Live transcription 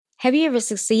Have you ever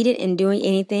succeeded in doing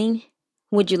anything?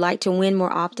 Would you like to win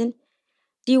more often?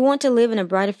 Do you want to live in a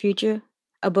brighter future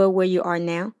above where you are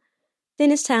now?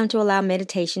 Then it's time to allow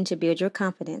meditation to build your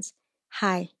confidence.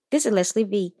 Hi, this is Leslie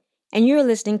V, and you're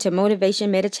listening to Motivation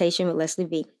Meditation with Leslie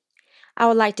V. I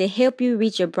would like to help you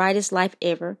reach your brightest life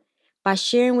ever by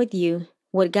sharing with you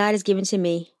what God has given to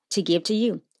me to give to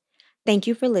you. Thank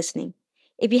you for listening.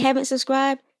 If you haven't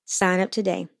subscribed, sign up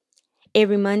today.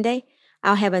 Every Monday,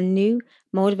 I'll have a new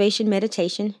motivation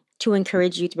meditation to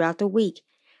encourage you throughout the week.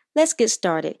 Let's get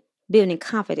started building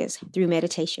confidence through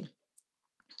meditation.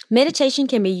 Meditation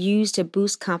can be used to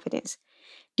boost confidence.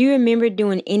 Do you remember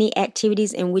doing any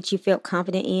activities in which you felt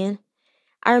confident in?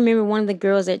 I remember one of the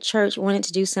girls at church wanted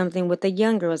to do something with the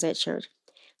young girls at church.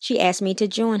 She asked me to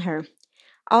join her.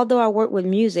 Although I worked with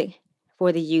music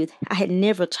for the youth, I had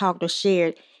never talked or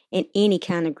shared in any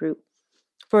kind of group.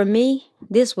 For me,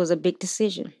 this was a big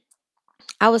decision.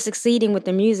 I was succeeding with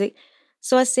the music,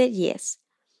 so I said yes.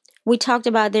 We talked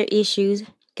about their issues,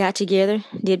 got together,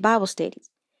 did Bible studies.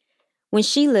 When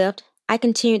she left, I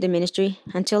continued the ministry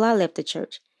until I left the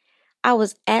church. I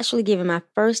was actually given my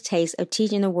first taste of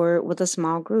teaching the word with a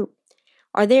small group.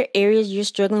 Are there areas you're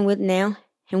struggling with now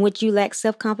in which you lack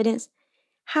self-confidence?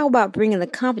 How about bringing the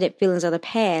confident feelings of the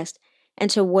past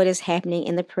into what is happening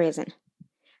in the present?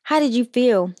 How did you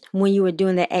feel when you were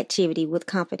doing that activity with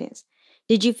confidence?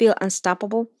 Did you feel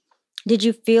unstoppable? Did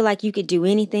you feel like you could do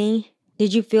anything?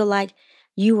 Did you feel like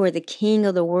you were the king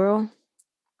of the world?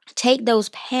 Take those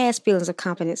past feelings of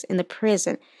confidence in the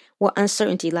present where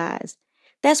uncertainty lies.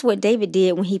 That's what David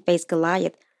did when he faced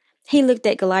Goliath. He looked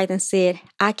at Goliath and said,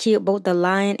 I killed both the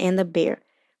lion and the bear.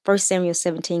 1 Samuel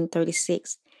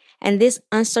 17:36. And this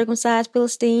uncircumcised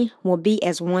Philistine will be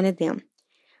as one of them.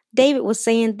 David was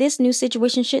saying, this new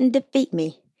situation shouldn't defeat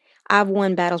me. I've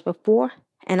won battles before,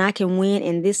 and I can win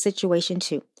in this situation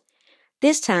too.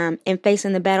 This time, in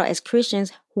facing the battle as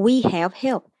Christians, we have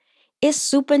help. It's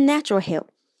supernatural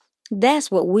help. That's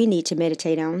what we need to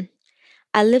meditate on.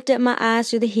 I lift up my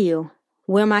eyes to the hill,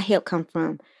 where my help comes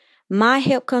from. My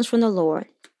help comes from the Lord,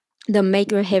 the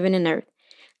maker of heaven and earth.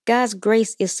 God's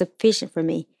grace is sufficient for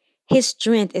me. His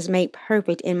strength is made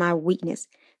perfect in my weakness.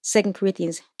 2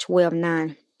 Corinthians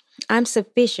 12:9. I'm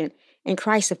sufficient in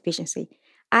Christ's sufficiency.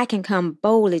 I can come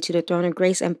boldly to the throne of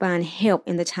grace and find help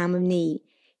in the time of need.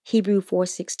 Hebrews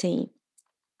 4:16.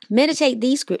 Meditate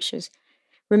these scriptures.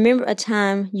 Remember a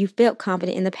time you felt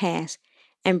confident in the past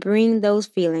and bring those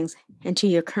feelings into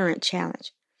your current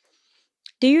challenge.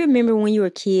 Do you remember when you were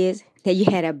kids that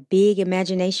you had a big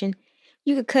imagination?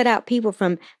 You could cut out people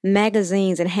from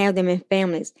magazines and have them in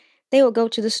families. They would go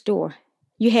to the store.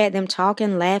 You had them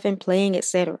talking, laughing, playing,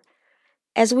 etc.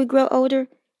 As we grow older,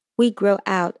 we grow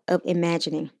out of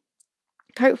imagining.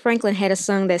 Kirk Franklin had a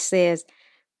song that says,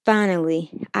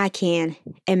 finally, I can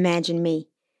imagine me.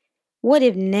 What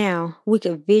if now we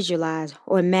could visualize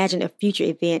or imagine a future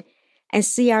event and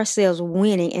see ourselves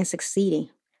winning and succeeding?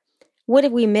 What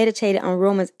if we meditated on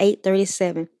Romans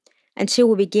 8:37 until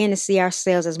we begin to see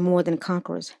ourselves as more than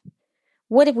conquerors?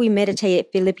 What if we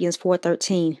meditated Philippians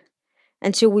 4:13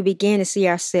 until we begin to see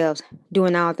ourselves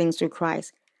doing all things through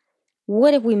Christ?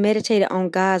 What if we meditated on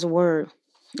God's word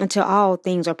until all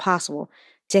things are possible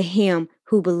to him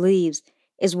who believes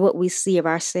is what we see of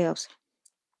ourselves?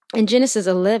 In Genesis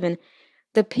 11,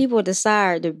 the people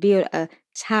desired to build a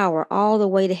tower all the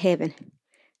way to heaven.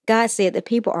 God said the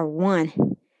people are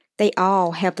one. They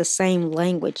all have the same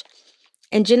language.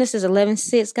 In Genesis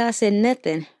 11:6, God said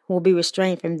nothing will be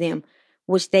restrained from them,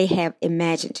 which they have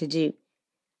imagined to do.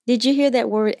 Did you hear that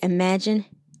word imagine?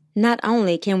 Not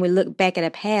only can we look back at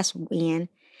a past win,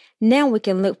 now we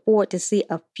can look forward to see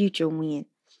a future win.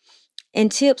 And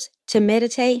tips to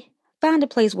meditate, find a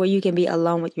place where you can be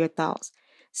alone with your thoughts.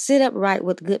 Sit upright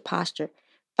with good posture.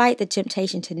 Fight the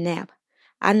temptation to nap.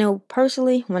 I know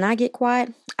personally, when I get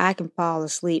quiet, I can fall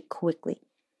asleep quickly.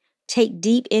 Take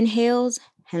deep inhales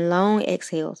and long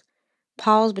exhales.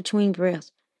 Pause between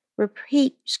breaths.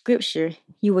 Repeat scripture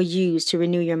you will use to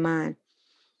renew your mind.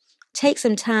 Take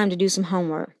some time to do some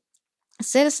homework.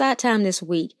 Set aside time this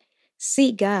week.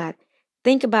 Seek God.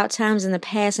 Think about times in the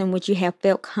past in which you have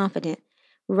felt confident.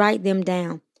 Write them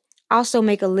down. Also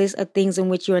make a list of things in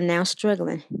which you are now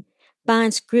struggling.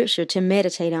 Find scripture to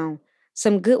meditate on.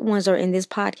 Some good ones are in this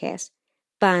podcast.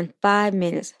 Find 5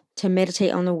 minutes to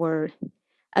meditate on the word.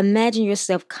 Imagine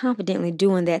yourself confidently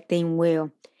doing that thing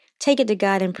well. Take it to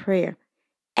God in prayer.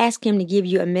 Ask him to give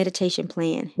you a meditation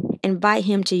plan. Invite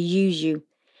him to use you.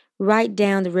 Write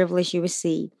down the revelation you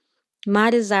receive.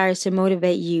 My desire is to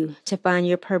motivate you to find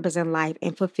your purpose in life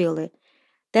and fulfill it.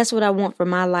 That's what I want for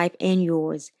my life and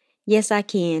yours. Yes, I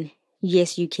can.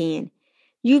 Yes, you can.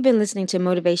 You've been listening to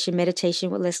Motivation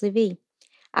Meditation with Leslie V.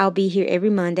 I'll be here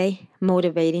every Monday,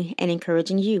 motivating and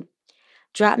encouraging you.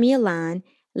 Drop me a line.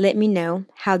 Let me know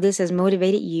how this has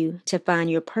motivated you to find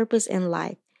your purpose in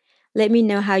life. Let me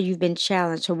know how you've been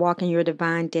challenged to walk in your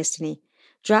divine destiny.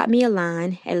 Drop me a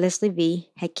line at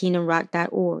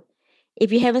lesliev@kingdomrock.org.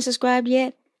 If you haven't subscribed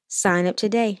yet, sign up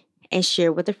today and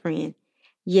share with a friend.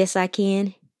 Yes, I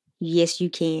can. Yes,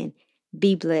 you can.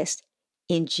 Be blessed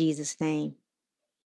in Jesus' name.